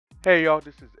Hey y'all,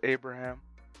 this is Abraham,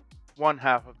 one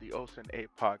half of the Ocean 8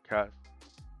 podcast,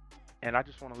 and I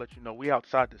just want to let you know we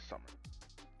outside this summer.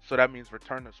 So that means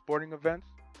return to sporting events,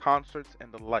 concerts,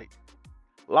 and the like.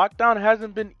 Lockdown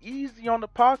hasn't been easy on the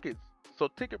pockets, so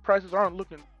ticket prices aren't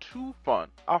looking too fun.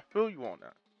 I feel you on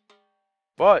that.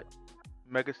 But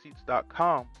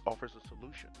Megaseats.com offers a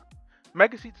solution.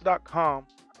 Megaseats.com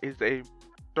is a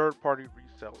third-party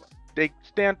reseller. They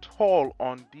stand tall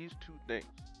on these two things: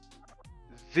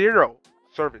 zero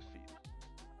service fees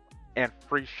and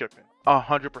free shipping,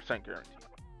 100% guaranteed.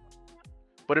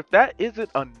 But if that isn't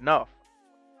enough,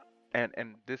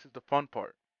 and this is the fun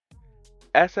part,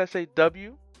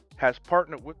 SSAW has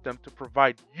partnered with them to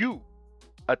provide you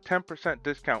a 10%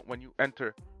 discount when you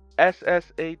enter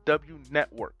SSAW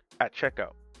Network at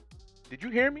checkout. Did you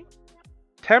hear me?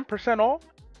 10% off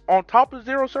on top of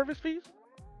zero service fees?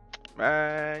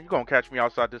 Man, you're going to catch me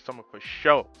outside this summer for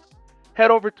sure. Head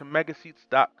over to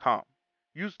megaseats.com.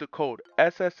 Use the code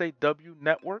SSAW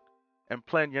Network and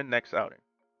plan your next outing.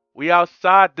 We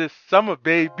outside this summer,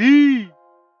 baby.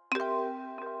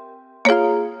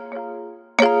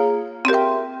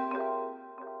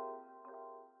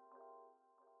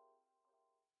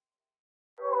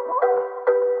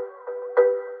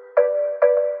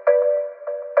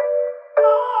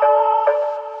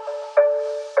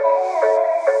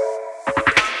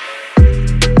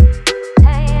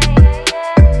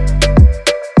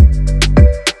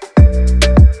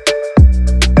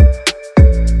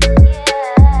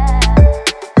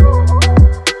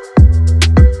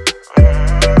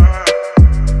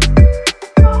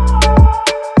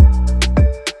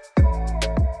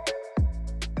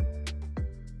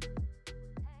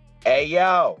 Hey,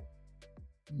 yo,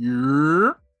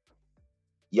 Yeah.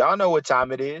 y'all know what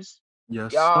time it is.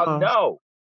 Yes, Y'all sir. know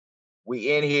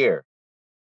we in here.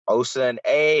 Osa and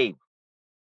Abe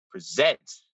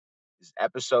presents. This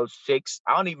episode 6.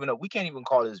 I don't even know. We can't even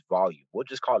call this volume. We'll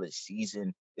just call it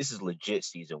season. This is legit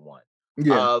season 1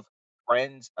 Yeah. of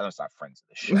Friends. Oh, it's not Friends of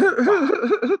the Show.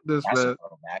 Wow, This that's a man.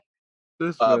 throwback.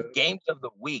 This man. Of Games of the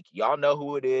Week. Y'all know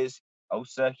who it is.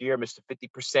 Osa here, Mr.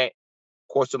 50%.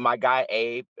 Of course, with my guy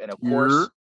Abe. And of Yeah. course,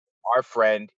 our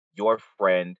friend, your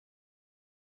friend,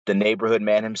 the neighborhood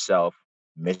man himself,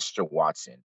 Mr.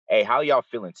 Watson. Hey, how y'all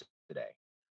feeling today?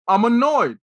 I'm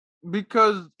annoyed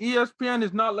because ESPN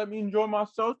is not letting me enjoy my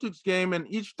Celtics game, and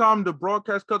each time the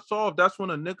broadcast cuts off, that's when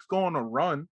the Knicks go on a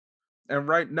run. And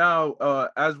right now,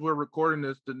 as we're recording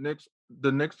this, the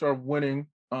Knicks are winning.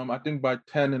 I think by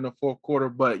 10 in the fourth quarter.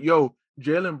 But yo,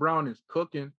 Jalen Brown is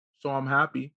cooking, so I'm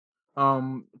happy. For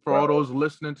all Bro, those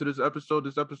listening to this episode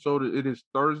it is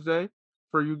Thursday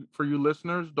for you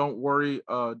listeners. Don't worry.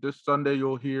 This Sunday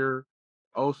you'll hear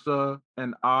Osa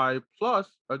and I plus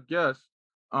a guest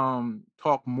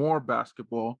talk more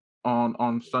basketball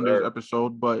on Sunday's sir.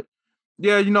 episode. But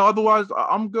yeah, otherwise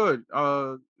I'm good.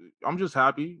 I'm just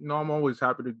happy. I'm always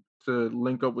happy to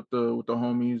link up with the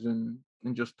homies and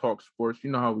just talk sports.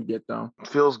 You know how we get down.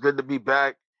 Feels good to be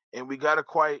back, and we got a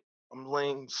quite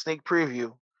sneak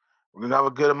preview. We're gonna have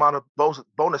a good amount of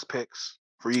bonus picks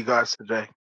for you guys today.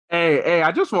 Hey,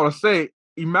 I just want to say,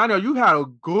 Emmanuel, you had a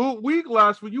good week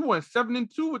last week. You went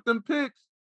 7-2 with them picks.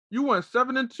 You went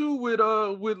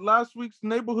 7-2 with last week's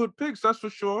neighborhood picks. That's for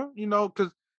sure.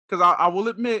 Because I will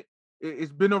admit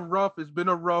it's been a rough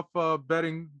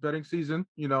betting season.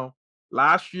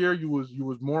 Last year you was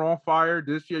more on fire.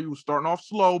 This year you was starting off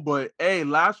slow, but hey,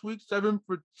 last week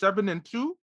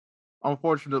 7-2.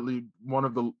 Unfortunately, one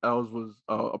of the L's was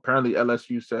apparently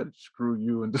LSU said "screw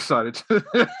you" and decided to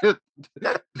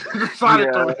decided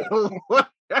Yeah, to.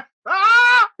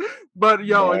 But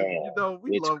yo, Man,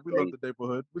 we it's love crazy. the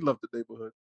neighborhood. We love the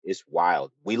neighborhood. It's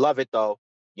wild. We love it though.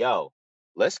 Yo,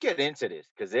 let's get into this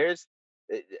because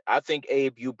I think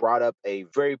Abe, you brought up a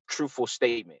very truthful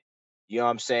statement. You know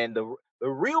what I'm saying? The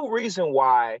real reason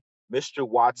why Mr.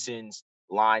 Watson's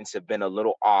lines have been a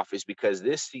little off is because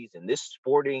this season, this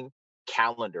sporting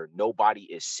calendar, nobody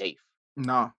is safe.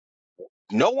 Nah.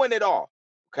 No one at all.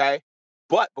 Okay.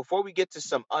 But before we get to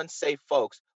some unsafe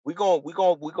folks, we're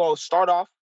gonna start off.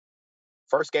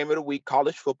 First game of the week,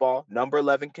 college football, number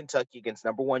 11 Kentucky against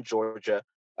number 1 Georgia.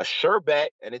 A sure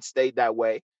bet, and it stayed that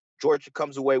way. Georgia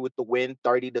comes away with the win,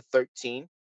 30-13.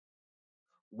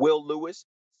 Will Lewis,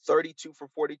 32 for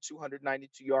 40,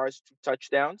 292 yards, 2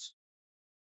 touchdowns.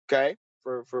 Okay,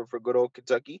 for good old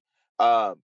Kentucky.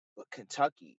 But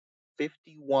Kentucky,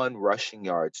 51 rushing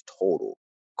yards total.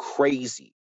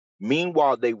 Crazy.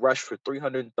 Meanwhile, they rushed for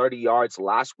 330 yards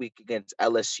last week against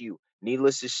LSU.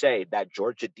 Needless to say, that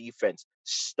Georgia defense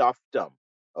stuffed them.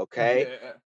 Okay.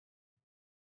 Yeah,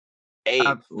 Abe,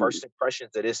 absolutely. first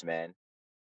impressions of this, man.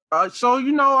 So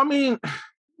I mean,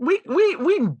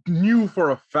 we knew for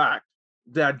a fact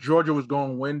that Georgia was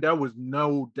going to win. There was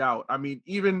no doubt. I mean,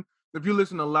 even if you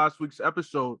listen to last week's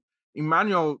episode,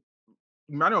 Emmanuel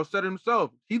said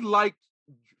himself he liked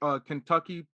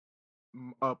Kentucky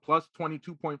plus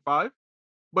 22.5,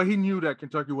 but he knew that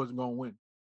Kentucky wasn't going to win.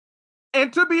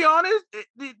 And to be honest,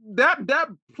 that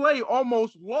play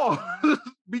almost lost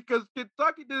because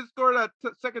Kentucky didn't score that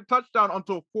second touchdown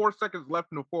until 4 seconds left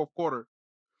in the fourth quarter.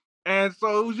 And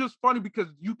so it was just funny because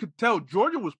you could tell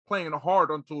Georgia was playing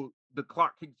hard until the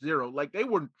clock hit 0. Like they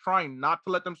were trying not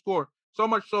to let them score, so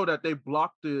much so that they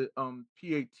blocked the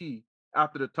PAT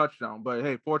after the touchdown. But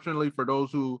hey, fortunately for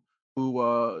those who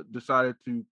decided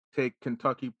to take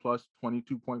Kentucky plus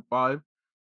 22.5,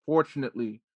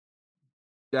 fortunately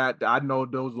that I know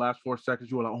those last 4 seconds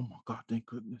you were like, oh my God, thank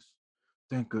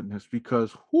goodness,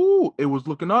 because it was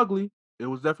looking ugly. It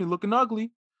was definitely looking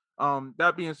ugly.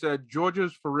 That being said,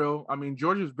 Georgia's for real. I mean,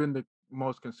 Georgia's been the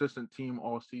most consistent team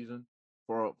all season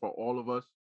for all of us.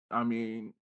 I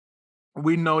mean,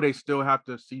 we know they still have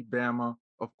to see Bama,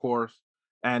 of course,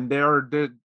 and their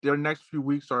next few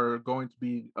weeks are going to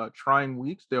be trying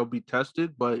weeks. They'll be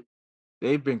tested, but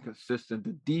they've been consistent.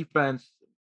 The defense,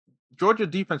 Georgia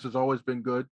defense has always been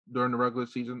good during the regular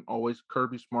season. Always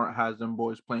Kirby Smart has them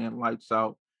boys playing lights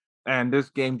out. And this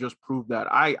game just proved that.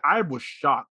 I was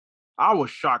shocked. I was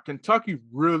shocked. Kentucky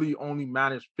really only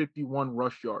managed 51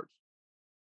 rush yards.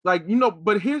 Like,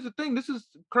 but here's the thing. This is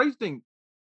crazy thing.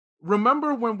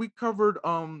 Remember when we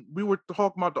were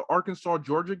talking about the Arkansas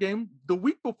Georgia game? The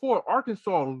week before,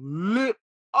 Arkansas lit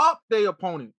up their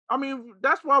opponent. I mean,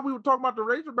 that's why we were talking about the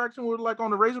Razorbacks and we were like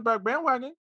on the Razorback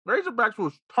bandwagon. Razorbacks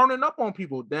was turning up on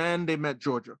people. Then they met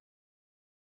Georgia.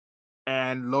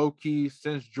 And low key,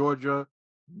 since Georgia,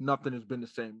 nothing has been the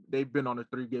same. They've been on a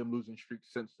 3-game losing streak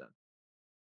since then.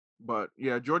 But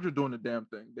yeah, Georgia doing the damn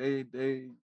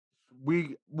thing.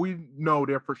 We know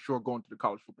they're for sure going to the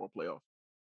college football playoff.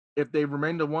 If they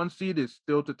remain the 1 seed, it's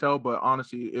still to tell, but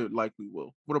honestly, it likely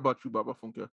will. What about you, Baba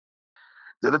Funke?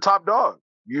 They're the top dog.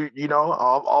 You know,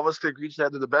 all of us could agree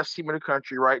that they're the best team in the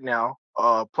country right now.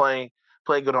 Playing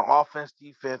good on offense,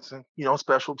 defense, and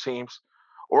special teams.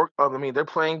 Or I mean, they're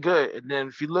playing good. And then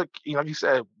if you look, like you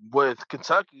said, with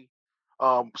Kentucky,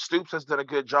 Stoops has done a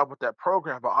good job with that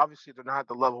program, but obviously they're not at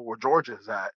the level where Georgia is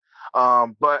at.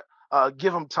 But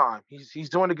give him time. He's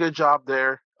doing a good job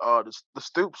there. The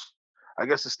Stoops, I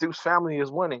guess the Stoops family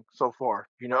is winning so far.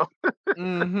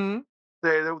 Mm-hmm.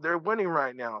 They're winning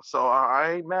right now, so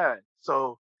I ain't mad.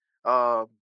 So uh,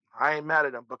 I ain't mad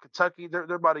at them. But Kentucky, they're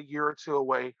about a year or two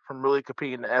away from really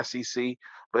competing in the SEC.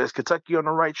 But is Kentucky on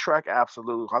the right track?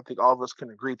 Absolutely. I think all of us can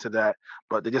agree to that.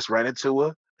 But they just ran into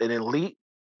an elite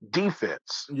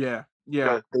defense. Yeah.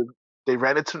 They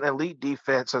ran into an elite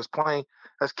defense that's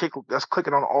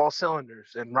clicking on all cylinders.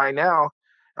 And right now,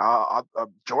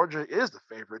 Georgia is the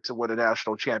favorite to win a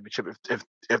national championship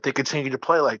if they continue to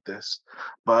play like this.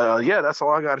 But yeah, that's all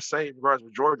I got to say in regards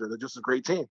to Georgia. They're just a great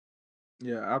team.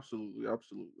 Yeah, absolutely.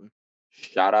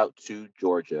 Shout out to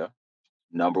Georgia,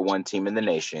 number 1 team in the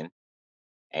nation.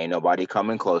 Ain't nobody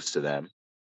coming close to them.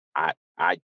 I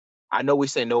know we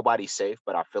say nobody's safe,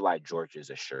 but I feel like Georgia's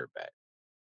a sure bet.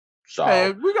 So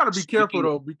Hey, we gotta be careful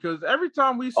though, because every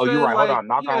time we say, you're right. like, Hold on,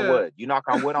 knock on wood. You knock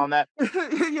on wood on that?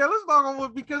 Yeah, let's knock on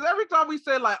wood, because every time we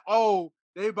say like, oh,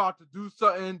 they about to do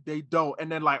something, they don't,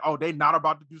 and then like, oh, they not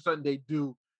about to do something, they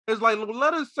do. It's like,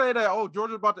 let us say that, oh,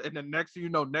 Georgia's about to, and then next thing you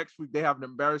know, next week they have an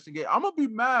embarrassing game. I'm gonna be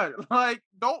mad. Like,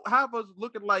 don't have us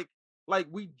looking like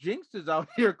we jinxes out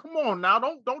here. Come on now,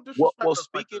 don't disrespect Well, us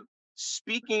like this.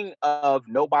 speaking of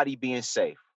nobody being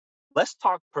safe, let's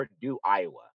talk Purdue,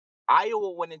 Iowa.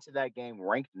 Iowa went into that game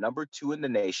ranked number 2 in the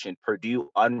nation, Purdue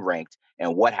unranked,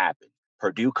 and what happened?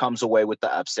 Purdue comes away with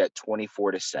the upset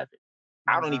 24-7.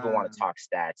 I don't even want to talk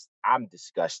stats. I'm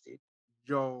disgusted.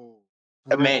 Yo,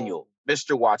 bro. Emmanuel,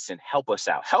 Mr. Watson, help us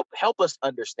out. Help us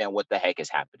understand what the heck is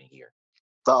happening here.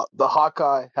 The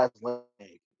Hawkeye has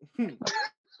leg.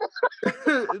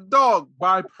 Dog,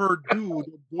 by Purdue,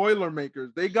 the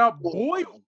Boilermakers. They got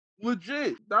boiled.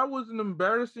 Legit. That was an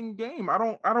embarrassing game. I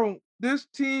don't this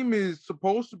team is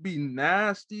supposed to be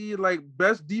nasty, like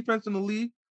best defense in the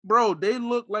league. Bro, they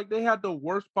look like they had the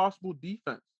worst possible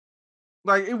defense.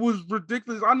 Like, it was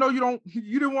ridiculous. I know you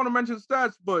didn't want to mention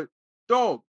stats, but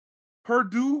dog,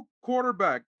 Purdue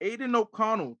quarterback, Aiden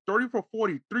O'Connell, 30 for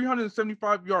 40,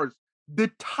 375 yards.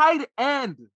 The tight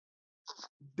end,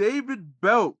 David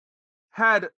Belt,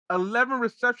 had 11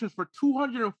 receptions for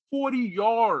 240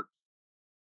 yards.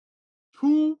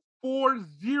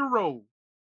 240.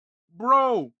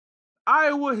 Bro,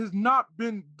 Iowa has not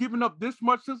been giving up this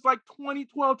much since like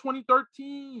 2012,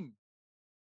 2013.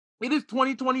 It is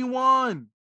 2021.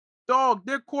 dog,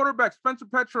 their quarterback, Spencer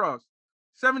Petros,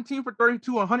 17 for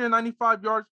 32, 195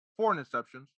 yards, 4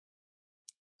 interceptions,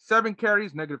 7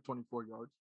 carries, negative 24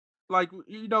 yards. Like,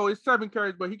 it's 7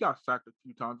 carries, but he got sacked a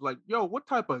few times. Like, yo, what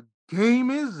type of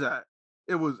game is that?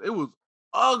 It was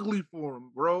ugly for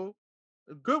him, bro.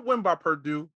 A good win by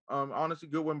Purdue. Honestly,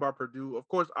 good win by Purdue. Of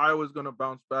course, Iowa's gonna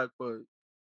bounce back, but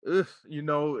this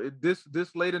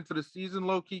late into the season,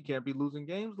 low key can't be losing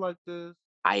games like this.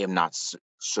 I am not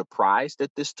surprised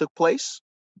that this took place,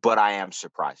 but I am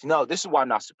surprised. No, this is why I'm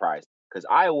not surprised, because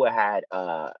Iowa had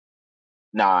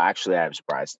no, actually I am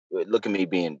surprised. Look at me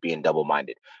being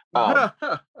double-minded.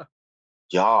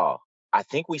 Y'all, I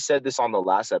think we said this on the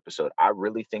last episode. I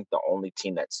really think the only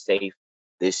team that's safe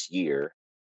this year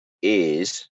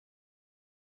is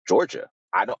Georgia.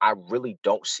 I really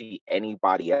don't see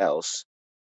anybody else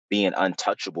being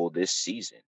untouchable this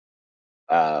season.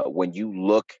 When you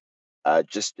look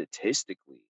just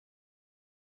statistically,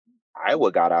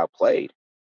 Iowa got outplayed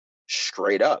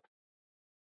straight up.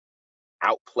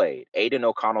 Outplayed. Aiden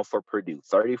O'Connell for Purdue,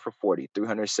 30 for 40,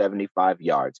 375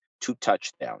 yards, 2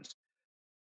 touchdowns.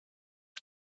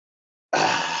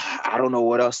 I don't know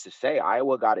what else to say.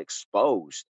 Iowa got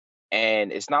exposed.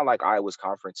 And it's not like Iowa's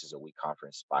conference is a weak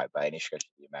conference by any stretch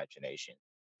of the imagination,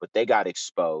 but they got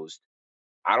exposed.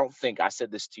 I don't think I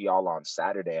said this to y'all on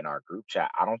Saturday in our group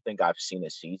chat. I don't think I've seen a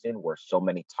season where so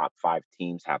many top 5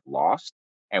 teams have lost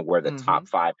and where the top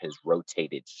 5 has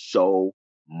rotated so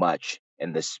much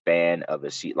in the span of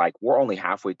a season. Like, we're only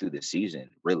halfway through the season,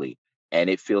 really. And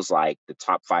it feels like the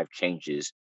top 5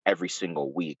 changes every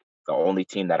single week. The only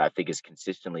team that I think has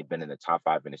consistently been in the top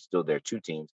 5 and is still there, 2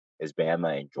 teams, is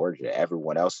Bama and Georgia.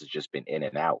 Everyone else has just been in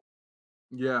and out.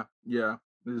 Yeah.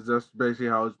 That's basically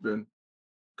how it's been.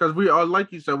 Because we are,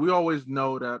 like you said, we always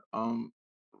know that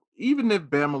even if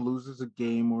Bama loses a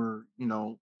game, or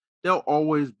they'll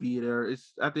always be there.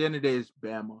 It's at the end of the day, it's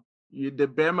Bama. The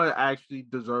Bama actually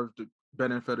deserves the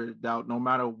benefit of the doubt, no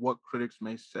matter what critics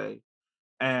may say.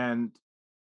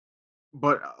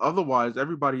 But otherwise,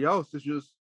 everybody else is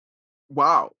just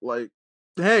wow. Like,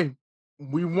 hey,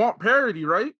 we want parity,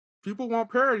 right? People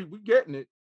want parity. We getting it.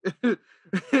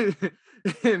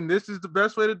 And this is the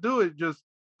best way to do it. Just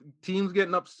teams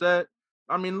getting upset.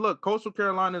 I mean, look, Coastal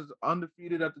Carolina is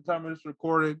undefeated at the time of this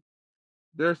recording.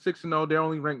 They're 6-0. They're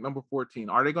only ranked number 14.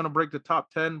 Are they going to break the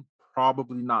top 10?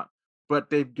 Probably not. But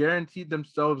they've guaranteed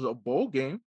themselves a bowl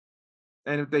game.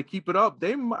 And if they keep it up,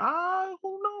 who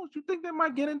knows? You think they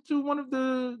might get into one of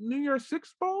the New Year's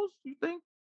Six bowls? You think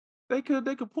they could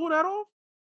pull that off?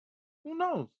 Who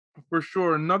knows? For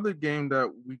sure, another game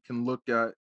that we can look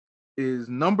at is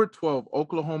number 12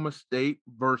 Oklahoma State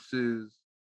versus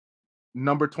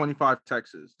number 25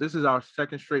 Texas. This is our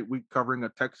second straight week covering a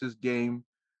Texas game.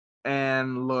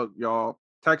 And look, y'all,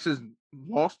 Texas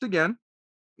lost again.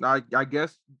 I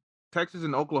guess Texas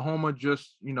and Oklahoma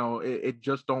just, it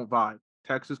just don't vibe.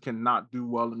 Texas cannot do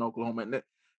well in Oklahoma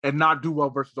and not do well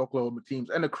versus Oklahoma teams.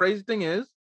 And the crazy thing is,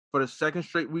 for the second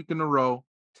straight week in a row,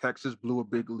 Texas blew a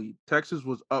big lead. Texas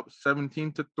was up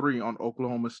 17-3 on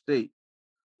Oklahoma State,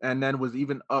 and then was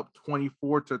even up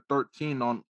 24-13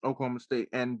 on Oklahoma State,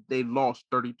 and they lost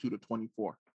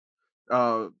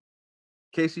 32-24.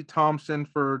 Casey Thompson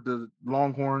for the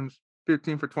Longhorns,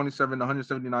 15 for 27,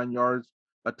 179 yards,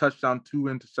 a touchdown, 2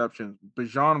 interceptions.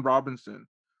 Bijan Robinson,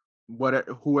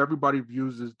 who everybody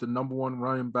views as the number 1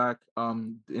 running back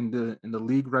in the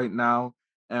league right now,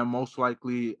 and most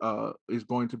likely is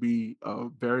going to be a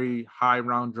very high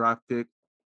round draft pick,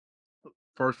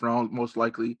 first round most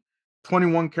likely.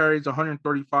 21 carries,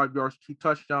 135 yards, 2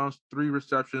 touchdowns, 3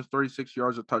 receptions, 36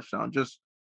 yards, a touchdown. Just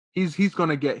he's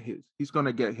gonna get his. He's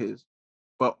gonna get his.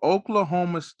 But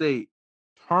Oklahoma State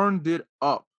turned it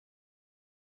up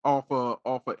off a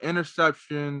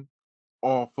interception,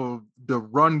 off of the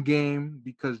run game,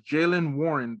 because Jalen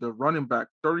Warren, the running back,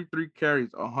 33 carries,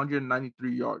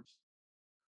 193 yards.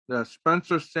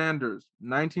 Spencer Sanders,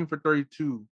 19 for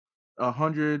 32,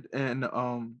 100 and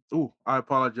I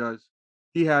apologize.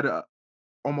 He had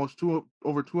almost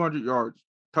over 200 yards,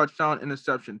 touchdown,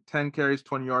 interception, 10 carries,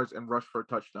 20 yards, and rush for a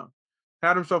touchdown.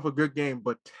 Had himself a good game,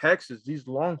 but Texas, these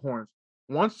Longhorns,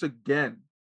 once again,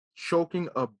 choking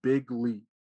a big lead.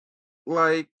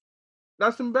 Like,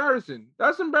 that's embarrassing.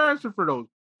 That's embarrassing for those.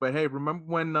 But hey, remember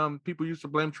when people used to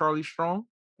blame Charlie Strong?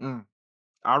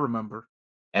 I remember.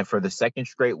 And for the second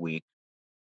straight week,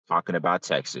 talking about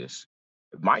Texas,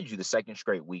 mind you, the second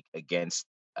straight week against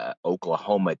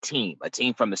Oklahoma team, a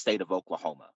team from the state of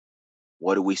Oklahoma.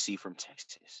 What do we see from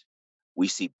Texas? We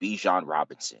see Bijan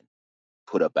Robinson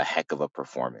put up a heck of a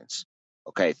performance.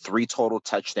 Okay, 3 total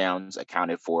touchdowns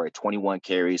accounted for, 21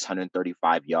 carries,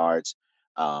 135 yards.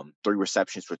 3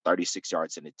 receptions for 36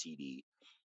 yards and a TD.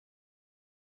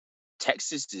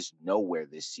 Texas is nowhere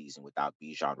this season without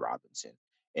Bijan Robinson.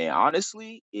 And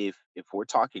honestly, if we're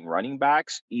talking running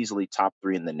backs, easily top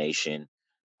 3 in the nation.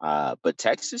 But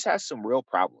Texas has some real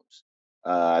problems.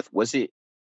 Was it?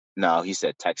 No, he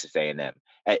said Texas A&M.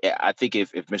 I think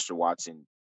if Mr. Watson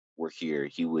were here,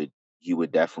 he would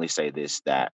definitely say this,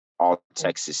 that all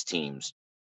Texas teams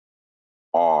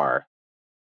are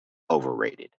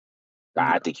overrated.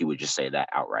 I Yeah. think he would just say that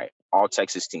outright. All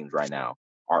Texas teams right now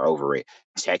are overrated.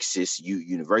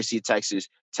 University of Texas,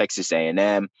 Texas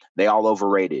A&M, they all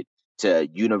overrated. To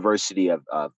University of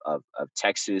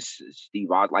Texas, Steve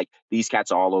Oz, like these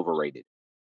cats are all overrated.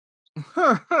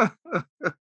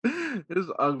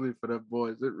 It's ugly for them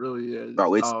boys. It really is.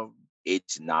 Bro,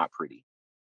 it's not pretty.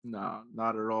 Nah,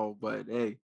 not at all. But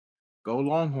hey, go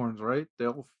Longhorns, right?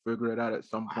 They'll figure it out at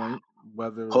some point.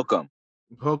 Whether Hook them.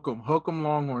 hook 'em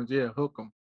Longhorns, yeah, hook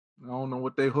 'em. I don't know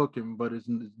what they hooking, but it's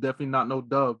definitely not no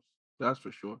dubs. That's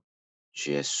for sure.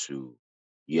 Jesu.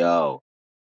 Yo.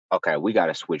 Okay, we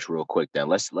gotta switch real quick then.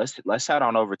 Let's head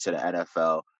on over to the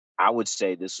NFL. I would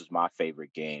say this was my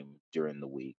favorite game during the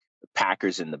week. The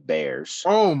Packers and the Bears.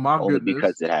 Oh my Only goodness.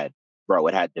 because it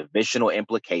had divisional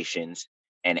implications,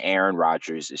 and Aaron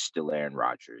Rodgers is still Aaron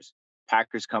Rodgers.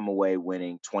 Packers come away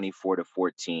winning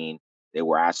 24-14. They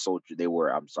were at Soldier.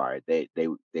 I'm sorry. They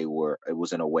were. It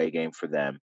was an away game for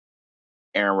them.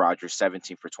 Aaron Rodgers,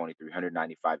 17 for 23,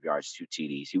 195 yards, 2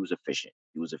 TDs. He was efficient.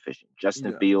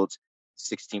 Justin Yeah. Fields,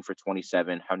 16 for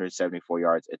 27, 174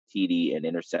 yards, a TD, an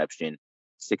interception,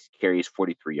 6 carries,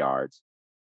 43 yards.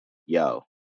 Yo,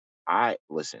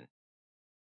 listen.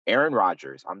 Aaron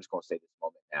Rodgers, I'm just going to say this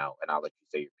moment now, and I'll let you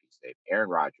say your piece, Dave. Aaron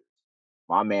Rodgers,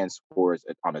 my man scores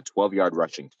on a 12-yard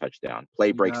rushing touchdown.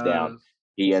 Play breaks down. Yes.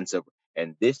 He ends up,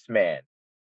 and this man,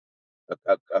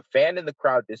 a fan in the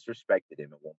crowd disrespected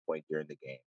him at one point during the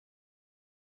game.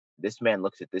 This man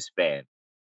looks at this fan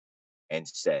and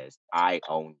says, I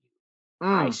own you.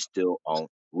 I Mm. still own.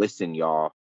 Listen,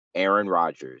 y'all, Aaron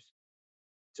Rodgers,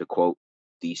 to quote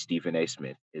the Stephen A.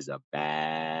 Smith, is a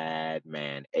bad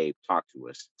man. Abe, talk to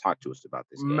us. Talk to us about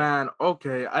this game. Man,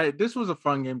 okay. This was a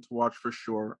fun game to watch for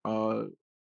sure.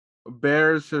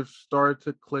 Bears have started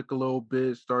to click a little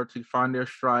bit, start to find their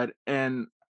stride. And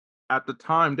at the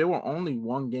time, they were only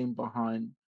one game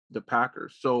behind the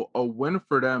Packers. So a win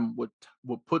for them would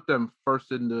put them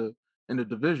first in the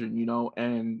division,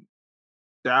 and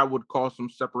that would cause some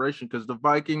separation because the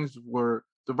Vikings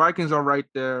are right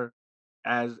there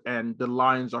and the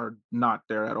Lions are not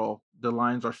there at all. The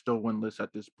Lions are still winless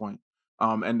at this point.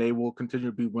 And they will continue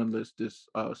to be winless this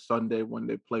Sunday when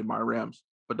they play my Rams.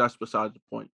 But that's besides the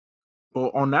point.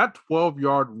 But on that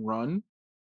 12-yard run,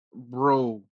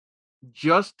 bro,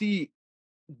 just the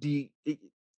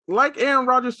like Aaron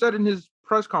Rodgers said in his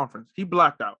press conference, he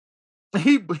blacked out.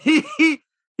 He he he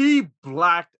he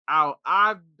blacked out.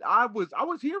 I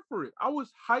was here for it. I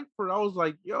was hyped for it. I was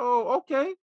like, yo,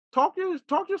 okay, talk your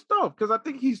stuff. Because I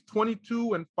think he's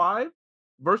 22-5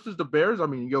 versus the Bears. I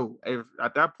mean, yo,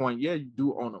 at that point, yeah, you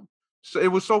do own them. So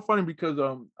it was so funny because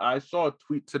I saw a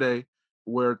tweet today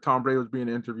where Tom Brady was being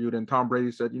interviewed, and Tom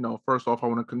Brady said, first off, I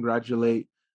want to congratulate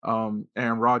Aaron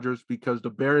Rodgers because the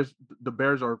Bears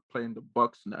are playing the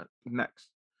Bucks next.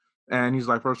 And he's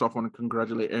like, first off, I want to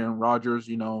congratulate Aaron Rodgers,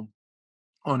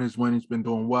 on his win. He's been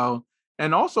doing well.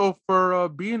 And also for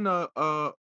being a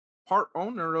part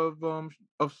owner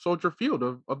of Soldier Field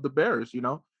of the Bears,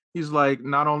 He's like,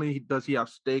 not only does he have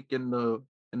stake in the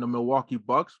Milwaukee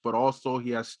Bucks, but also he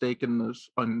has stake in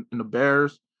the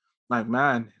Bears. Like,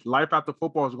 man, life after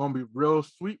football is gonna be real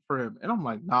sweet for him. And I'm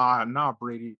like, nah,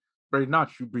 Brady. Brady,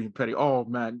 not you being petty. Oh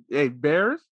man. Hey,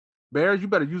 Bears, you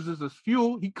better use this as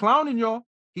fuel. He clowning y'all.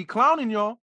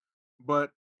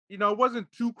 But it wasn't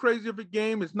too crazy of a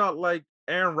game. It's not like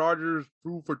Aaron Rodgers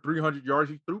threw for 300 yards.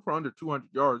 He threw for under 200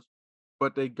 yards,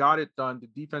 but they got it done. The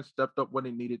defense stepped up when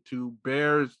they needed to.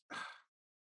 Bears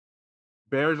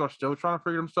are still trying to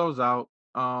figure themselves out.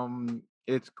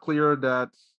 It's clear that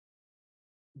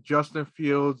Justin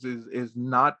Fields is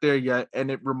not there yet,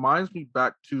 and it reminds me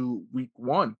back to week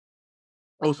 1.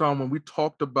 Also, when we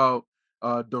talked about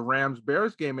the Rams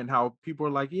Bears game and how people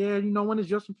are like, yeah, when is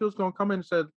Justin Fields going to come in and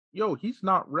said, yo, he's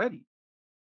not ready.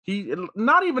 He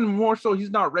not even more so he's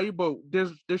not ready, but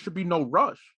there should be no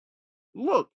rush.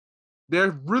 Look,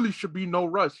 there really should be no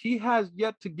rush. He has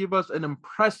yet to give us an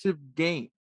impressive game.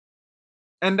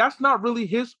 And that's not really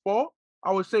his fault.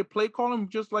 I would say play call him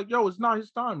just like, yo, it's not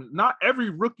his time. Not every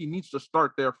rookie needs to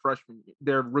start their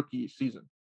rookie season.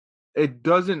 It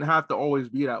doesn't have to always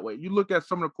be that way. You look at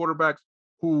some of the quarterbacks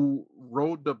who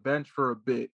rode the bench for a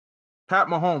bit. Pat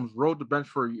Mahomes rode the bench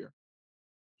for a year.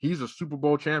 He's a Super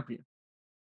Bowl champion.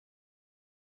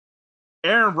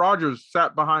 Aaron Rodgers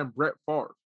sat behind Brett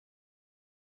Favre.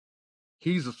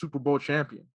 He's a Super Bowl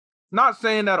champion. Not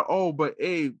saying that, but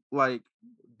he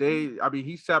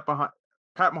sat behind,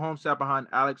 Pat Mahomes sat behind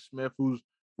Alex Smith, who's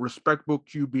respectable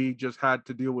QB, just had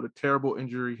to deal with a terrible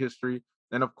injury history.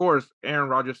 And of course, Aaron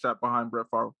Rodgers sat behind Brett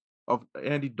Favre.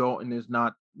 Andy Dalton is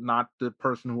not the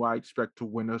person who I expect to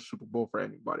win a Super Bowl for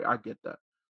anybody. I get that.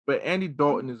 But Andy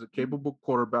Dalton is a capable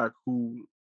quarterback who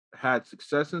had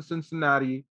success in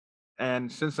Cincinnati,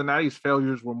 and Cincinnati's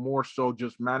failures were more so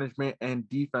just management and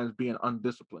defense being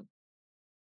undisciplined.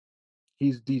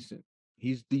 He's decent.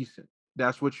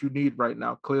 That's what you need right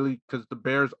now, clearly, because the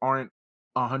Bears aren't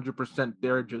 100%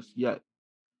 there just yet.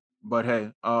 But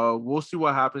hey, we'll see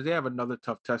what happens. They have another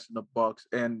tough test in the Bucks,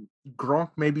 and Gronk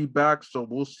may be back, so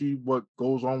we'll see what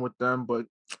goes on with them. But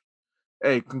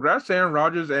hey, congrats to Aaron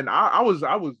Rodgers, and I was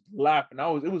laughing.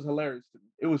 It was hilarious to me.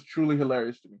 It was truly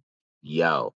hilarious to me.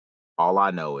 Yo, all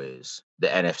I know is the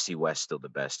NFC West still the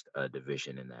best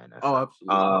division in the NFL. Oh,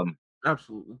 absolutely.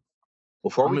 Absolutely.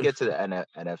 Before we get to the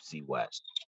NFC West,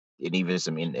 and even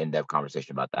some in-depth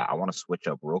conversation about that, I want to switch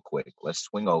up real quick. Let's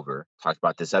swing over, talk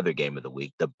about this other game of the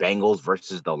week, the Bengals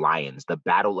versus the Lions, the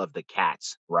battle of the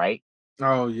cats, right?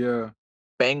 Oh, yeah.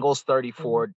 Bengals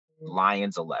 34,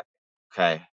 Lions 11.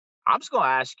 Okay. I'm just going to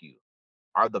ask you,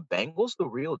 are the Bengals the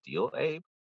real deal, Abe?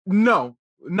 No,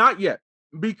 not yet.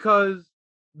 Because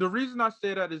the reason I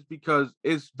say that is because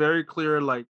it's very clear,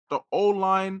 like, the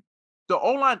O-line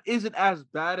isn't as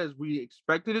bad as we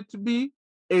expected it to be.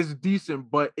 It's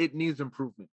decent, but it needs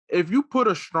improvement. If you put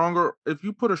a stronger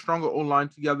O-line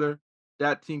together,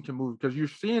 that team can move, because you're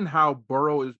seeing how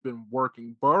Burrow has been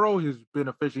working. Burrow has been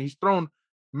efficient. He's thrown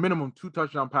minimum 2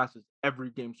 touchdown passes every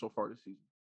game so far this season.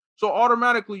 So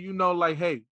automatically, like,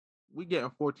 hey, we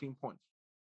getting 14 points,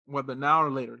 whether now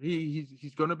or later.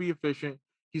 He's going to be efficient.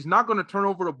 He's not going to turn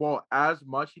over the ball as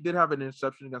much. He did have an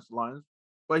interception against the Lions,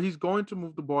 but he's going to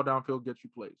move the ball downfield, get you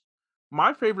plays.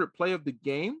 My favorite play of the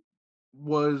game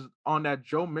was on that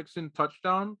Joe Mixon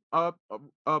touchdown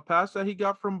pass that he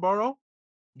got from Burrow.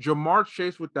 Jamar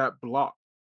Chase with that block.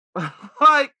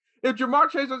 Like, if Jamar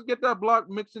Chase doesn't get that block,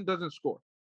 Mixon doesn't score.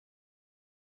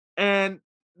 And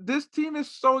this team is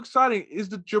so exciting. Is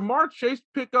the Jamar Chase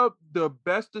pickup the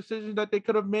best decision that they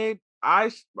could have made?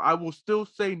 I will still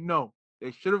say no.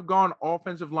 They should have gone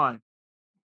offensive line.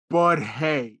 But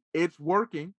hey, it's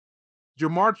working.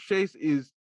 Jamar Chase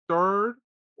is 3rd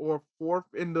or 4th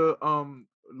in the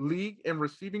league in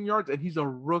receiving yards, and he's a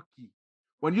rookie.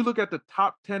 When you look at the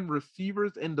top 10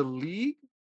 receivers in the league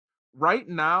right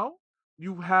now,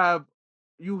 you have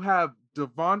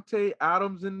Devontae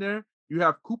Adams in there. You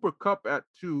have Cooper Kupp at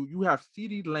 2. You have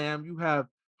CeeDee Lamb. You have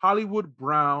Hollywood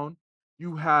Brown.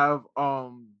 You have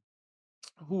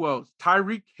who else?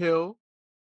 Tyreek Hill.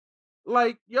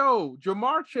 Like, yo,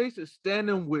 Jamar Chase is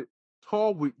standing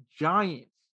tall with giants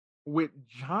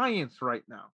right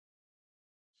now.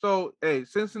 So, hey,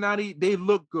 Cincinnati, they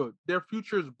look good. Their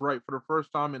future is bright for the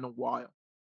first time in a while.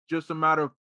 Just a matter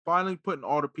of finally putting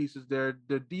all the pieces there.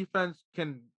 The defense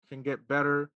can get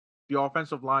better. The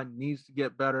offensive line needs to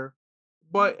get better.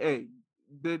 But hey,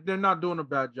 they're not doing a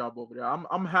bad job over there.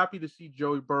 I'm happy to see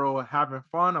Joey Burrow having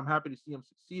fun. I'm happy to see him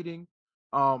succeeding.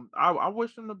 I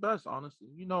wish him the best, honestly.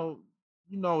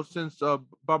 Since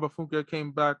Baba Funke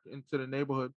came back into the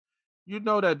neighborhood,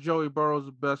 that Joey Burrow's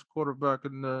the best quarterback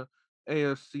in the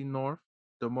AFC North,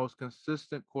 the most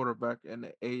consistent quarterback in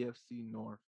the AFC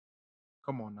North.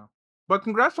 Come on now. But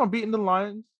congrats on beating the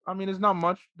Lions. I mean, it's not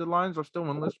much. The Lions are still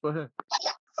winless, but hey.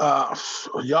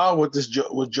 Y'all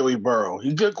with Joey Burrow.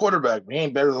 He's a good quarterback, but he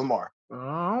ain't better than Lamar.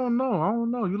 I don't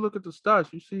know. You look at the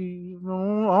stats. You see, I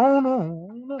don't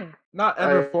know. Not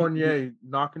Evan Fournier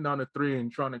knocking down a 3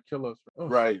 and trying to kill us. Oh,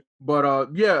 right. But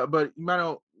but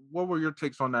Emmanuel, what were your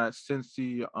takes on that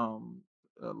Cincy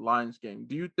Lions game?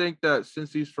 Do you think that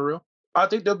Cincy's for real? I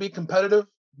think they'll be competitive,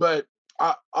 but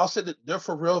I'll say that they're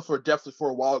for real definitely for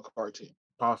a wild card team.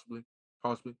 Possibly.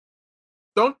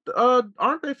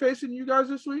 Aren't they facing you guys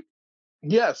this week?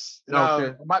 Yes.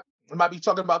 Okay. I might be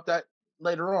talking about that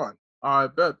later on. All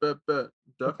right, bet.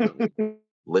 Definitely.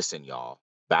 Listen, y'all.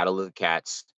 Battle of the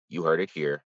Cats, you heard it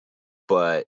here.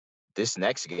 But this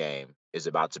next game is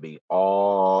about to be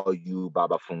all you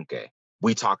Baba Funke.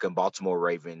 We talking Baltimore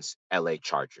Ravens, LA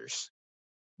Chargers.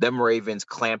 Them Ravens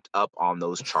clamped up on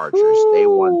those Chargers. They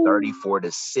won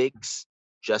 34-6.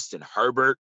 Justin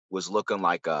Herbert was looking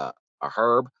like a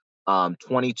herb.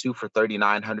 22 for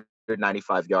 39,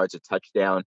 195 yards, a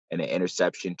touchdown, and an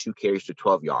interception, 2 carries for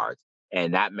 12 yards.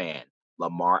 And that man,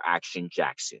 Lamar Action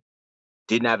Jackson,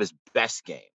 didn't have his best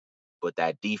game, but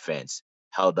that defense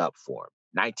held up for him.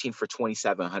 19 for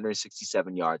 27,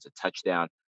 167 yards, a touchdown,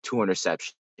 2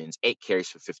 interceptions, 8 carries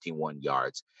for 51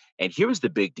 yards. And here's the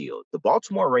big deal. The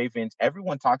Baltimore Ravens,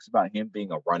 everyone talks about him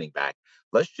being a running back.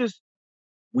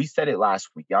 We said it last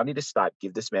week. Y'all need to stop,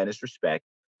 give this man his respect,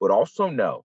 but also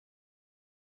know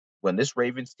when this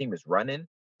Ravens team is running,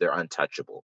 they're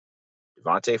untouchable.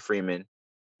 Devontae Freeman,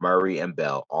 Murray, and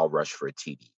Bell all rush for a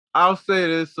TD. I'll say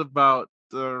this about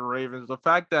the Ravens: the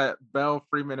fact that Bell,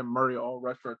 Freeman, and Murray all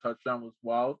rushed for a touchdown was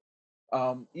wild.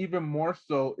 Even more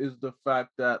so is the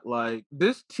fact that like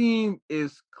this team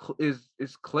is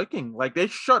clicking. Like they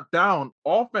shut down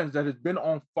offense that has been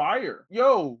on fire.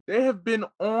 Yo, they have been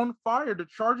on fire. The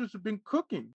Chargers have been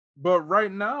cooking, but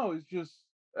right now it's just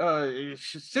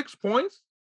 6 points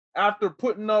after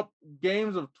putting up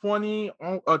games of 20,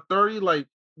 30. Like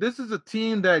this is a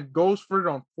team that goes for it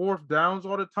on fourth downs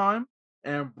all the time.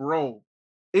 And bro,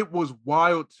 it was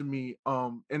wild to me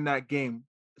in that game.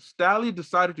 Staley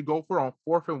decided to go for it on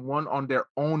 4th and 1 on their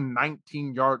own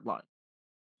 19-yard line.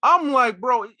 I'm like,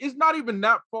 bro, it's not even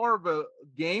that far of a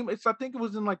game. I think it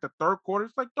was in like the third quarter.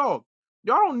 It's like, dog,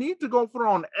 y'all don't need to go for it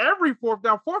on every fourth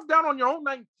down. Fourth down on your own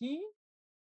 19.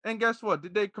 And guess what?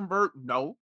 Did they convert?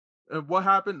 No. And what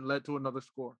happened led to another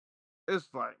score. It's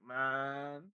like,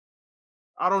 man,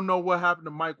 I don't know what happened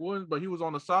to Mike Williams, but he was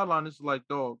on the sideline. It's like,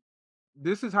 dog,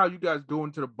 this is how you guys go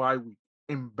into the bye week.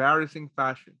 Embarrassing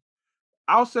fashion.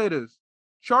 I'll say this.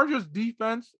 Chargers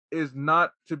defense is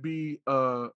not to be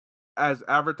as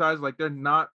advertised. Like they're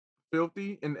not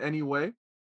filthy in any way.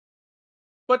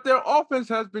 But their offense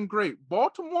has been great.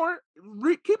 Baltimore,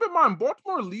 keep in mind,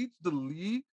 Baltimore leads the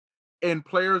league in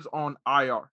players on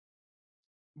IR.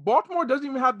 Baltimore doesn't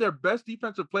even have their best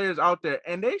defensive players out there,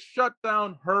 and they shut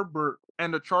down Herbert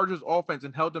and the Chargers offense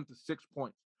and held them to 6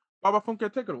 points. Baba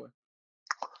Funke, take it away.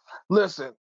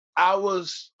 Listen, I'm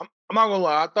not gonna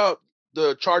lie. I thought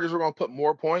the Chargers were gonna put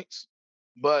more points,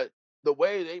 but the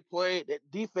way they played, that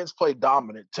defense played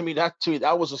dominant. To me, that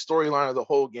was the storyline of the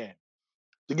whole game.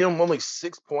 To give them only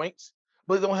 6 points,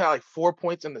 but they only had like 4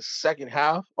 points in the second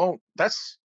half. Oh,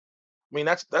 that's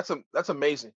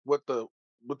amazing what the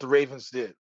Ravens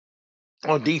did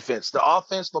on defense. The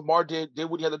offense, Lamar did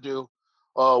what he had to do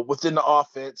within the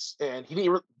offense, and he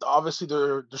didn't. Obviously,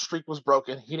 the streak was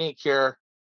broken. He didn't care.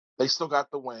 They still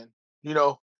got the win,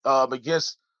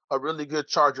 against a really good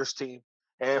Chargers team.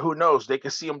 And who knows? They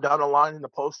can see them down the line in the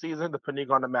postseason, depending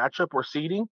on the matchup or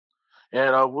seeding.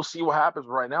 And we'll see what happens.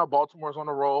 Right now, Baltimore's on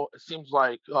the roll. It seems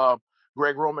like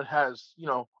Greg Roman has,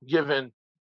 given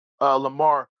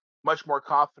Lamar much more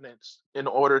confidence in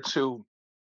order to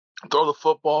throw the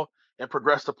football and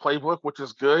progress the playbook, which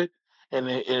is good. And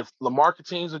if Lamar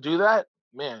continues to do that,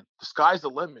 man, the sky's the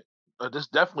limit. This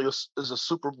definitely is a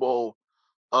Super Bowl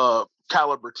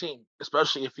caliber team,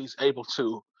 especially if he's able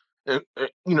to,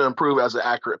 improve as an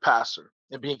accurate passer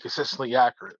and being consistently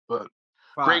accurate. But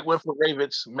great win for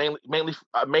Ravens. Mainly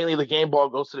the game ball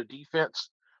goes to the defense.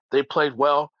 They played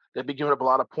well. They've been giving up a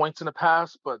lot of points in the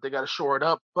past, but they got to shore it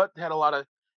up. But they had a lot of,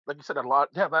 like you said,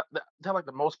 They had like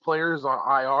the most players on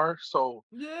IR. So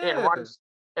yeah,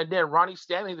 and then Ronnie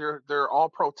Stanley, their All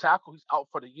Pro tackle, he's out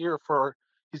for the year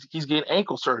he's getting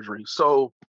ankle surgery.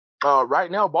 So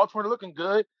right now, Baltimore looking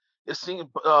good. It seems,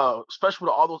 especially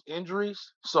with all those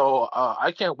injuries. So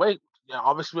I can't wait.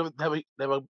 Obviously, they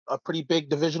have a pretty big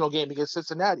divisional game against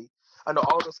Cincinnati. I know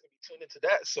all of us going to be tuned into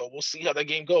that. So we'll see how that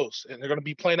game goes. And they're going to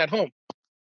be playing at home.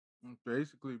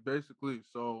 Basically.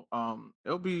 So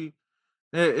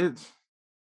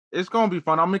it's gonna be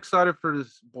fun. I'm excited for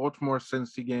this Baltimore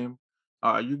Cincy game.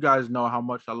 You guys know how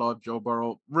much I love Joe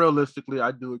Burrow. Realistically,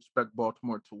 I do expect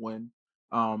Baltimore to win.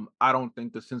 I don't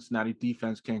think the Cincinnati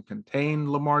defense can contain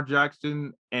Lamar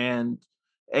Jackson. And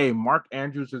hey, Mark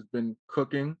Andrews has been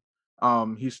cooking.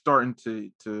 He's starting to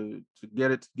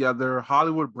get it together.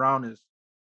 Hollywood Brown is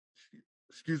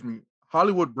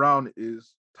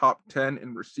top 10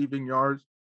 in receiving yards.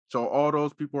 So all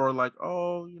those people are like,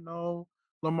 oh,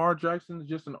 Lamar Jackson is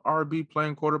just an RB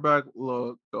playing quarterback.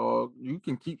 Look, dog, you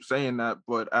can keep saying that,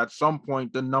 but at some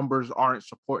point the numbers aren't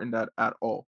supporting that at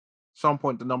all. Some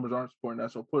point the numbers aren't supporting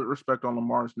that. So put respect on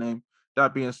Lamar's name.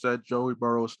 That being said, Joey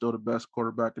Burrow is still the best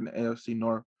quarterback in the AFC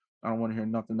North. I don't want to hear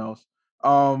nothing else.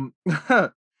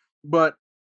 But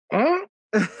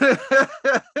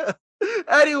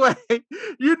anyway,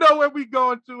 you know where we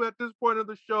going to at this point of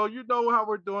the show. You know how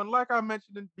we're doing. Like I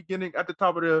mentioned in the beginning, at the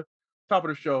top of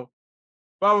the show,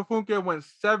 Baba Funke went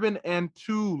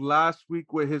 7-2 last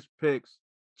week with his picks.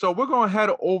 So we're gonna head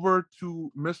over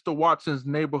to Mr. Watson's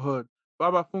neighborhood.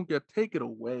 Baba Funke, take it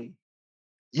away.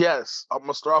 Yes, I'm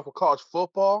gonna start off with college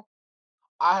football.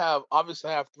 I have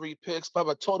 3 picks, but I have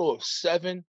a total of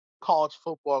 7 college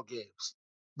football games.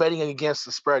 betting against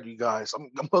the spread, you guys.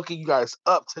 I'm hooking you guys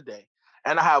up today.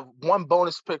 And I have one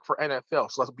bonus pick for NFL.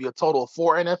 So that'll be a total of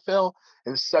 4 NFL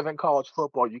and 7 college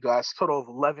football, you guys. Total of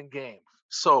 11 games.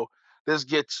 So let's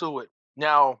get to it.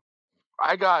 Now,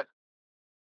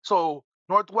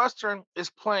 Northwestern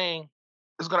is going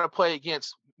to play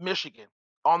against Michigan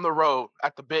on the road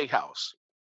at the Big House.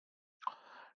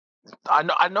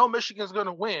 I know Michigan's going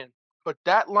to win, but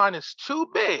that line is too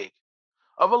big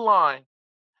of a line.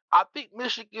 I think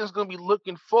Michigan's going to be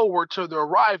looking forward to their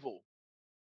rival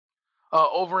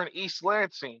over in East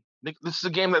Lansing. This is a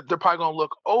game that they're probably going to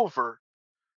look over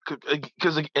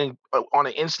because on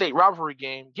an in-state rivalry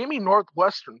game, give me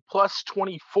Northwestern plus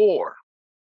 24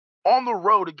 on the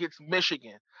road against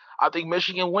Michigan. I think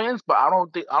Michigan wins, but I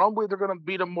don't believe they're going to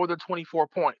beat them more than 24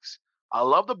 points. I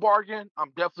love the bargain.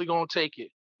 I'm definitely going to take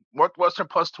it. Northwestern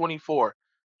plus 24.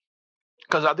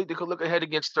 Because I think they could look ahead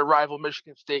against their rival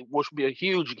Michigan State, which would be a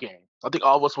huge game. I think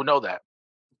all of us would know that.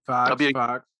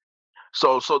 Facts.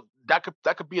 So that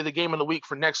could be the game of the week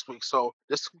for next week. So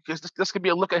this could be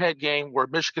a look ahead game where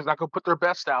Michigan's not going to put their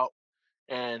best out,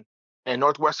 and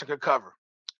Northwestern could cover.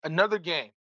 Another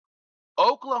game,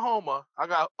 Oklahoma. I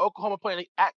got Oklahoma playing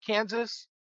at Kansas.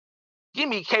 Give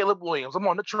me Caleb Williams. I'm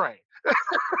on the train.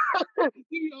 Give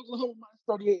me Oklahoma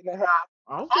minus 38.5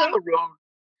 on the road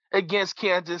against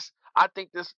Kansas. I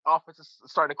think this offense is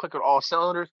starting to click on all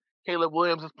cylinders. Caleb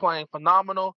Williams is playing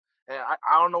phenomenal. And I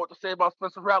don't know what to say about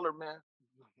Spencer Rattler, man.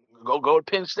 Go to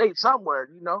Penn State somewhere,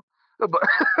 But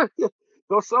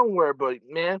go somewhere. But,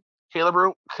 man, Caleb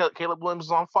Williams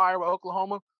is on fire with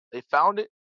Oklahoma. They found it.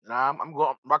 And I'm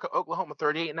going rock Oklahoma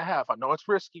 38.5. I know it's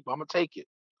risky, but I'm going to take it.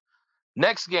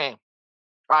 Next game,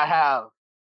 I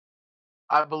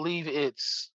believe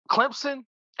it's Clemson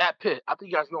at Pitt. I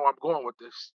think you guys know where I'm going with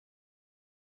this.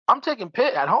 I'm taking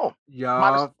Pitt at home.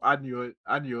 Yeah, I knew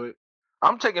it.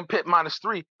 I'm taking Pitt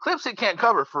 -3. Clemson can't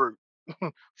cover for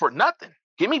nothing.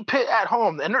 Give me Pitt at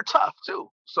home, and they're tough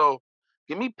too. So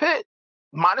give me Pitt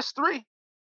 -3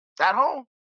 at home.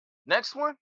 Next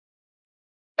one,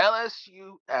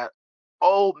 LSU at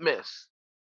Ole Miss.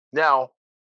 Now,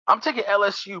 I'm taking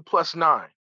LSU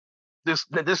 +9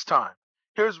 this time.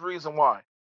 Here's the reason why.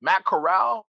 Matt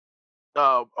Corral,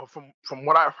 from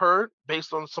what I've heard,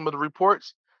 based on some of the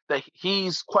reports, that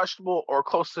he's questionable or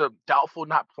close to doubtful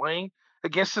not playing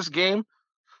against this game.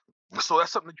 So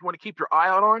that's something that you want to keep your eye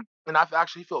out on. And I've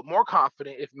actually felt more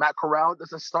confident if Matt Corral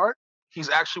doesn't start. He's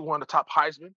actually one of the top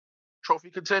Heisman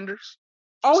Trophy contenders.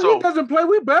 He doesn't play.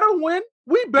 We better win.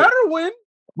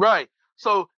 Right.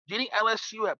 So getting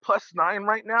LSU at +9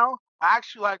 right now, I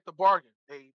actually like the bargain.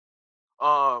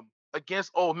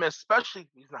 Against Ole Miss, especially if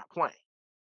he's not playing.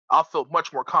 I'll feel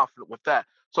much more confident with that.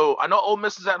 So I know Ole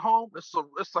Miss is at home. It's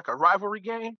like a rivalry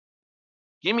game.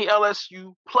 Give me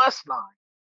LSU +9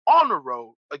 on the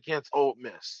road against Ole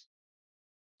Miss.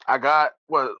 I got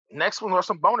next one are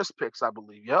some bonus picks, I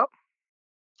believe. Yep.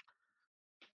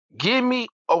 Give me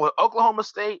Oklahoma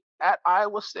State at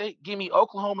Iowa State. Give me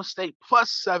Oklahoma State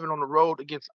 +7 on the road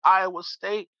against Iowa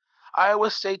State.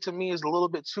 Iowa State to me is a little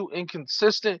bit too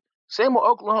inconsistent. Same with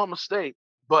Oklahoma State,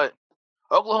 but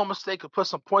Oklahoma State could put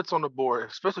some points on the board,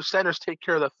 especially if Sanders take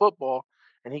care of that football,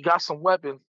 and he got some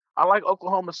weapons. I like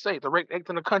Oklahoma State. They're ranked 8th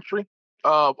in the country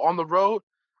on the road.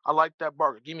 I like that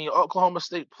bargain. Give me Oklahoma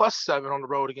State +7 on the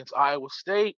road against Iowa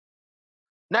State.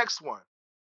 Next one,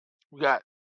 we got,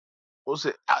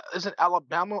 isn't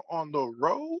Alabama on the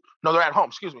road? No, they're at home.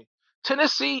 Excuse me.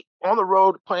 Tennessee on the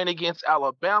road playing against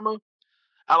Alabama.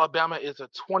 Alabama is a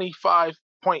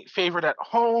 25-point favorite at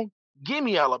home. Give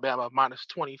me Alabama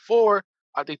 -24.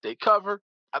 I think they cover.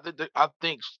 I think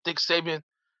Nick Saban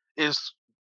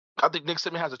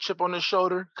has a chip on his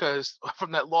shoulder because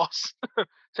from that loss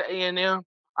to A&M.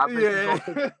 I think he's going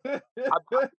to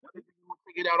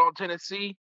take it out on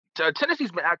Tennessee.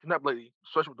 Tennessee's been acting up lately,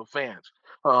 especially with the fans.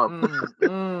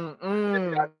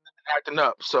 Acting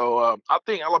up. So I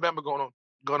think Alabama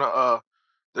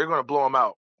they're gonna blow them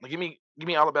out. Give me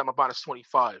Alabama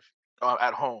 -25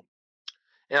 at home.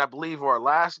 And I believe our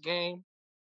last game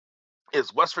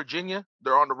is West Virginia.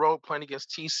 They're on the road playing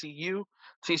against TCU.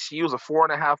 TCU is a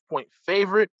 4.5-point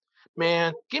favorite.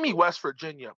 Man, give me West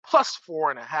Virginia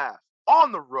 +4.5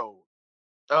 on the road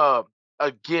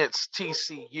against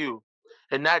TCU.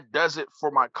 And that does it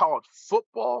for my college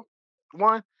football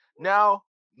one. Now,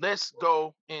 let's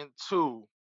go into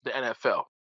the NFL.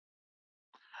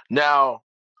 Now,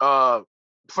 for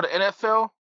the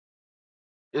NFL,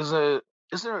 is there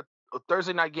a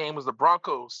Thursday night game? Was the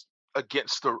Broncos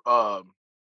against the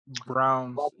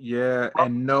Browns? Yeah,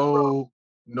 and no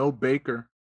Baker.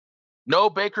 No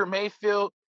Baker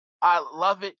Mayfield. I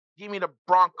love it. Give me the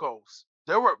Broncos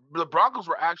The Broncos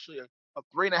were actually a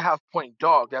 3.5 point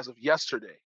dog as of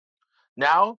yesterday.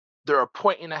 Now they're a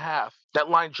 1.5. That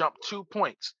line jumped 2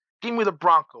 points. Give me the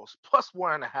Broncos plus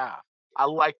 1.5. I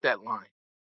like that line.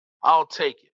 I'll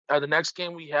take it. The next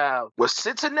game we have was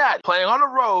Cincinnati playing on the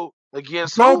road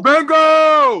against Go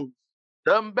Bengals!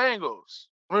 Them Bengals.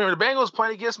 Remember, the Bengals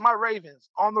playing against my Ravens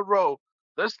on the road.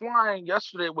 This line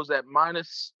yesterday was at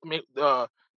minus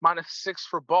 6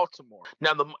 for Baltimore.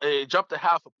 Now it jumped to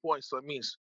half a point, so it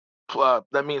means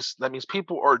that means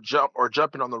people are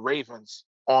jumping on the Ravens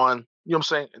on, you know what I'm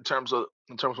saying, in terms of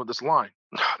this line.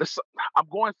 I'm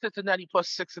going Cincinnati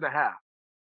plus 6.5.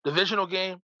 Divisional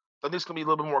game. I think it's gonna be a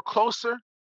little bit more closer.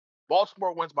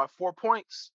 Baltimore wins by 4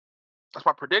 points. That's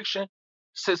my prediction.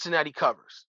 Cincinnati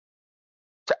covers.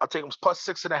 I'll take them plus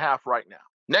 6.5 right now.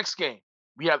 Next game,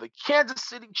 we have the Kansas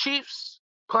City Chiefs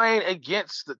playing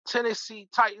against the Tennessee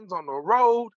Titans on the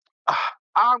road.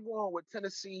 I'm going with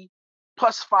Tennessee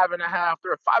plus 5.5.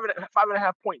 They're a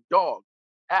 5.5 point dog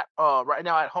at right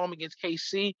now at home against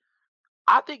KC.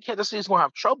 I think Kansas City is going to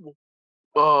have trouble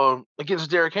against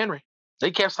Derrick Henry.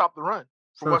 They can't stop the run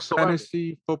for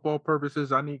fantasy football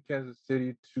purposes. I need Kansas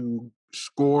City to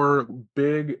score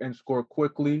big and score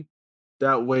quickly.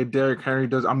 That way, Derrick Henry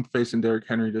does. I'm facing Derrick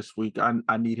Henry this week.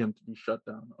 I need him to be shut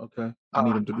down. Okay, I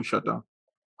need him to be shut down.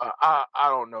 I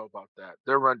don't know about that.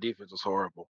 Their run defense is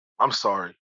horrible. I'm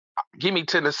sorry. Give me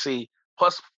Tennessee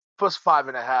plus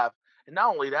 5.5. And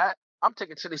not only that, I'm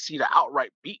taking Tennessee to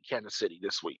outright beat Kansas City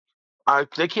this week.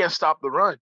 They can't stop the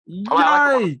run.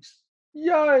 Yikes!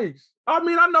 I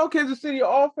mean, I know Kansas City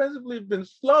offensively has been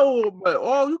slow, but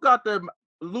you got them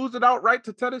losing outright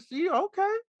to Tennessee.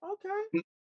 Okay.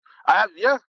 I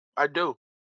do.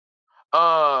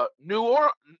 New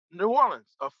Orleans,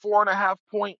 a 4.5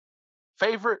 point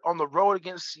favorite on the road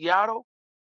against Seattle.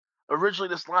 Originally,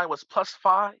 this line was plus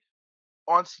 5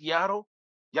 on Seattle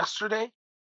yesterday.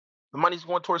 The money's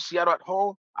going towards Seattle at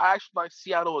home. I actually like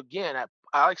Seattle again.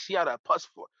 I like Seattle at plus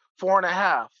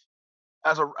 4.5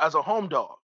 as a home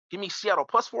dog. Give me Seattle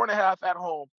plus 4.5 at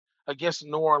home against the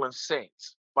New Orleans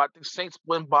Saints. But I think Saints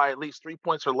win by at least 3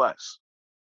 points or less.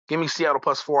 Give me Seattle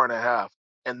plus 4.5.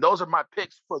 And those are my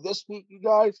picks for this week, you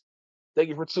guys. Thank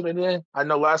you for tuning in. I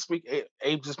know last week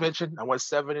Abe just mentioned I went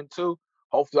 7-2.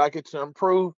 Hopefully I get to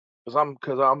improve because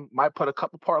I might put a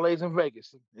couple parlays in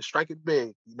Vegas and strike it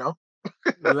big, you know.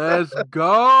 Let's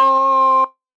go.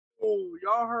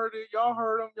 Y'all heard it. Y'all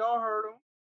heard him.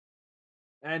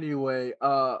 Anyway,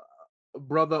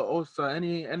 brother Osa,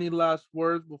 any last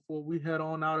words before we head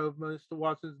on out of Mr.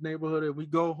 Watson's neighborhood and we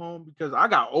go home? Because I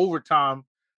got overtime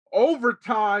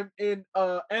in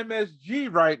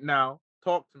MSG right now.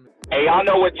 Talk to me. Hey, y'all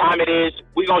know what time it is.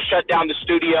 We're going to shut down the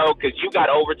studio because you got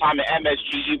overtime at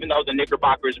MSG, even though the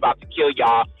Knickerbocker is about to kill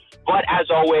y'all. But as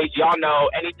always, y'all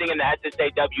know anything in the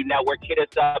SSAW network, hit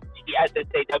us up,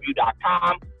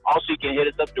 SSAW.com. Also, you can hit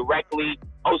us up directly,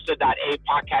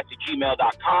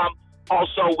 osa.apodcast@gmail.com.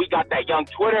 Also, we got that young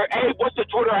Twitter. Hey, what's the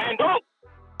Twitter handle?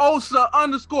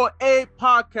 Osa_A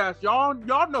podcast. Y'all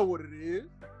know what it is.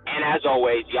 And as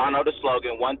always, y'all know the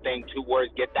slogan, one thing, 2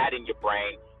 words, get that in your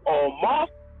brain. Omar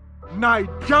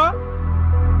Niger.